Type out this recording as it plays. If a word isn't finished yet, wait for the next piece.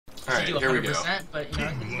Alright, do here we go. 100%, but you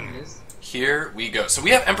know, it is what it is. Here we go. So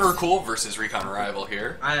we have Emperor Cool versus ReconRival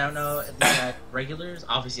here. I don't know if the regulars.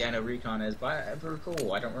 Obviously, I know Recon is, but Emperor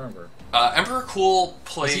Cool, I don't remember. Emperor Cool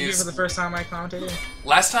plays... Was he here for the first time I commentated?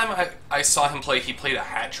 Last time I saw him play, he played a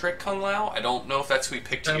hat trick Kung Lao. I don't know if that's who he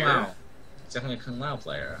picked Kung here. Lao. He's definitely a Kung Lao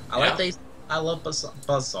player. I love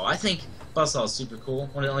Buzzsaw. I think Buzzsaw is super cool.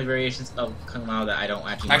 One of the only variations of Kung Lao that I don't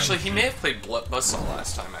actually know. Actually, he may have played Buzzsaw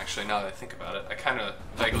last time, actually, now that I think about it. I kind of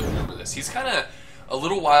vaguely remember this. He's kind of a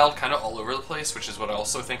little wild, kind of all over the place, which is what I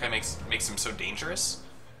also think makes him so dangerous.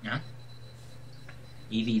 Yeah.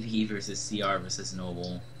 EVP versus CR versus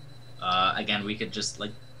Noble. Again, we could just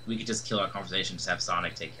kill our conversation, just have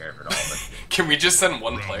Sonic take care of it all. But Can we just send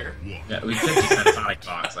one player? yeah, we could just send Sonic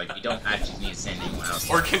Fox. Like, you don't actually need to send anyone else.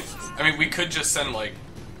 Or we could just send, like,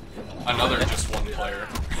 another just one player.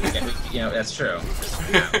 Yeah, that's true.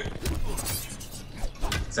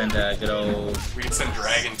 Send good old... We could send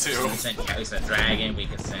Dragon, too. We can send Dragon, we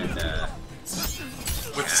can send...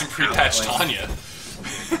 With some pre-patched Tanya.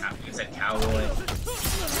 We can send Cowboy.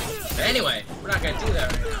 But anyway, we're not gonna do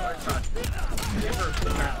that right now. We're talking... Emperor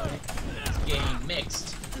apparently is getting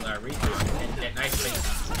mixed with our Recon, and that nice face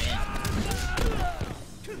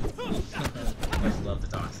I just love the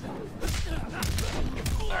toss.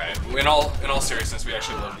 Alright, in all seriousness, we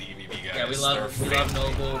actually love the EVB guys. Yeah, we love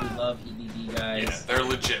Noble, we love EVB guys. Yeah, they're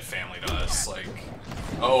legit family to us. Like,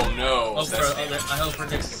 oh no. I hope for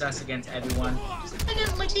their success against everyone. Just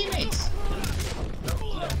against my teammates.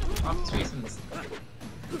 Off the reasons.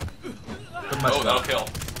 Oh, that'll kill.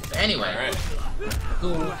 But anyway, Alright.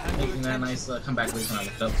 Cool, making that nice comeback lead when I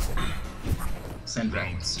looked up. Send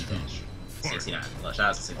Dragon, C-Dash. 69. Well, shout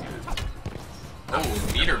out to 69.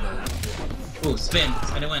 Oh, meter burn. Ooh, spin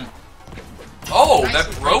and win. Oh, Nice.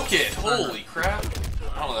 that broke it! Holy crap.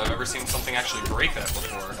 I don't know that I've ever seen something actually break that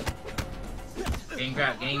before.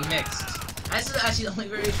 Getting mixed. That's actually the only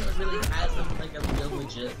variation that really has like a real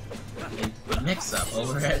legit mix-up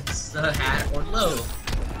over at hat or low.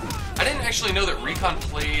 I didn't actually know that Recon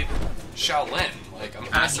played Shaolin. Like, I'm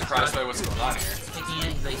kind of surprised by what's going on here.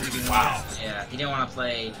 Wow. Yeah, he didn't want to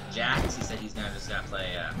play Jax. He said he's gonna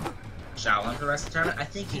play Shaolin for the rest of the tournament. I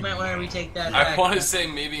think he might want to retake that. I want to say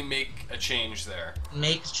maybe make a change there.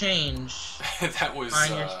 Make a change. That was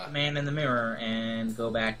Find your man in the mirror and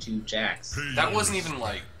go back to Jax. That wasn't even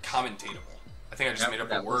like commentatable. I think I just made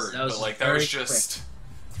up a word, but like that was just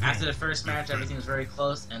quick. After the first match, everything was very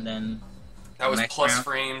close, and then that was plus round,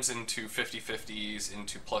 frames into 50-50s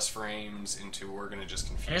into plus frames into we're gonna just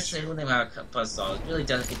confuse. And that's the thing about Buzzsaw. It really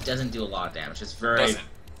doesn't do a lot of damage. It's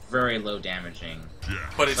very low damaging.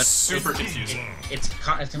 But it's super confusing. It's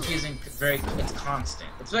confusing. It's constant.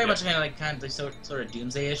 It's very much kind of sort of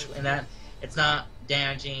doomsday-ish in that it's not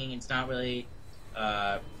damaging. It's not really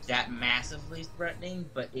that massively threatening,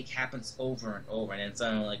 but it happens over and over, and it's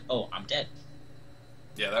suddenly like, oh, I'm dead.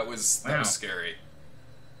 Yeah, that was scary.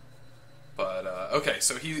 But okay,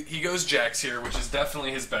 so he goes Jax here, which is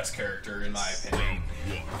definitely his best character in my opinion.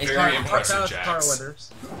 Very impressive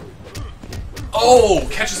Jax. Oh,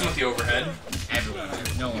 catches him with the overhead. Everyone,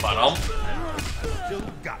 no one.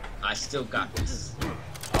 I still got this.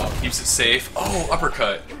 Oh, keeps it safe. Oh,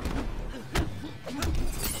 uppercut.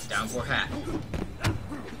 Down for hat.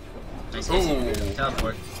 Nice. Ooh.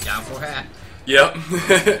 Teleport. Down for hat. Yep.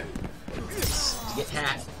 Get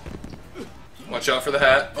hat. Watch out for the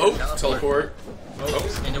hat. Oh, teleport.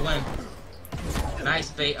 Oh, into win. Nice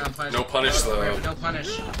bait on punish. No punish though. No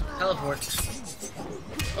punish. Teleport.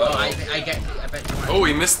 Oh, I bet you oh,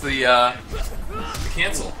 he missed the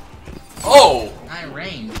cancel. Oh! High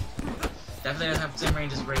range. Definitely doesn't have the same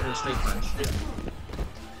range as a regular straight punch.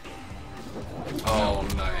 Oh,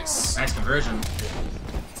 nice. Nice conversion.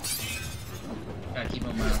 Gotta keep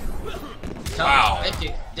him wow.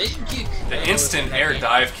 Kick. The instant air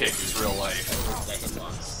dive kick is real life.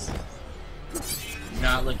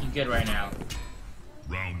 Not looking good right now.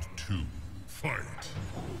 Round 2. Fight.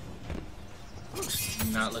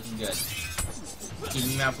 Not looking good.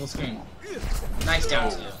 Keeping him out full screen. Nice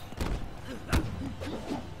down two.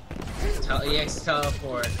 EX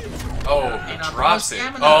teleport. Oh, he drops it.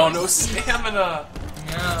 Oh, no stamina.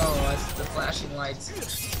 No, it's the flashing lights.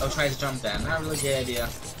 Oh, tries to jump that. Not a really good idea.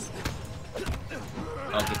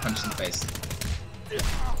 Oh, get punched in the face.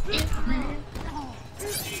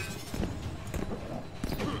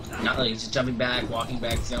 Not like just jumping back, walking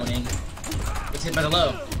back, zoning. Gets hit by the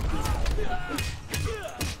low.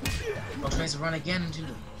 Oh, tries to run again into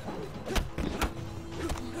the...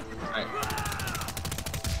 Alright.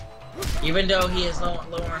 Even though he is lower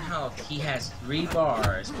in health, he has 3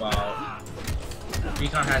 bars, while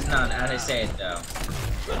Recon has none, as I say it though.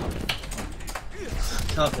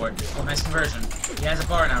 Teleport. Oh, nice conversion. He has a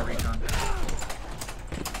bar now, Recon.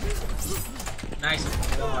 Nice.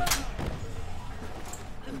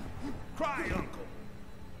 Cry, uncle.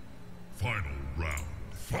 Final round.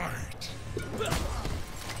 Fight.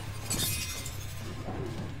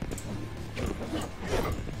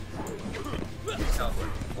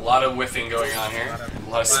 A lot of whiffing going on here. A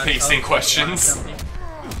lot of spacing questions.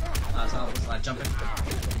 A lot of jumping.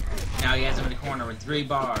 Now he has him in the corner with 3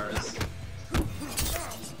 bars.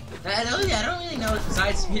 I don't really know.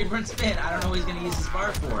 Besides speed and spin, I don't know what he's gonna use his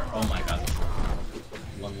bar for. Oh my god.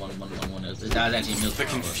 1, 1, 1, 1, 1. That was actually the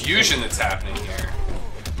confusion that's happening here.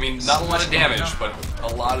 I mean, not a lot of damage, but a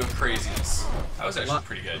lot of craziness. That was actually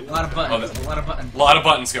pretty good. A lot of buttons. A lot of buttons. A lot of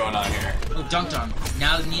buttons going on here. Oh, dunked on.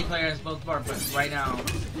 Now the knee player has both bar buttons. Right now,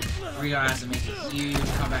 Rion has to make a huge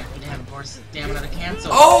comeback. He didn't have a course. Damn, another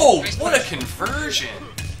cancel. Oh, nice what a conversion!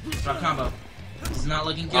 Drop combo. This is not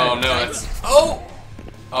looking good. Oh no, that's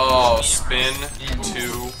spin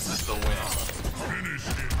to the win.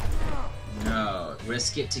 No,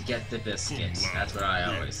 risk it to get the biscuit. That's what I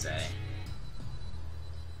always say.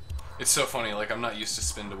 It's so funny. Like, I'm not used to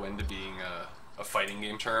spin to win to being a fighting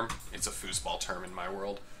game term. It's a foosball term in my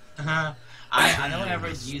world. I know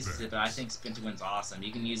everyone uses it, but I think spin to win's awesome.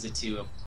 You can use it to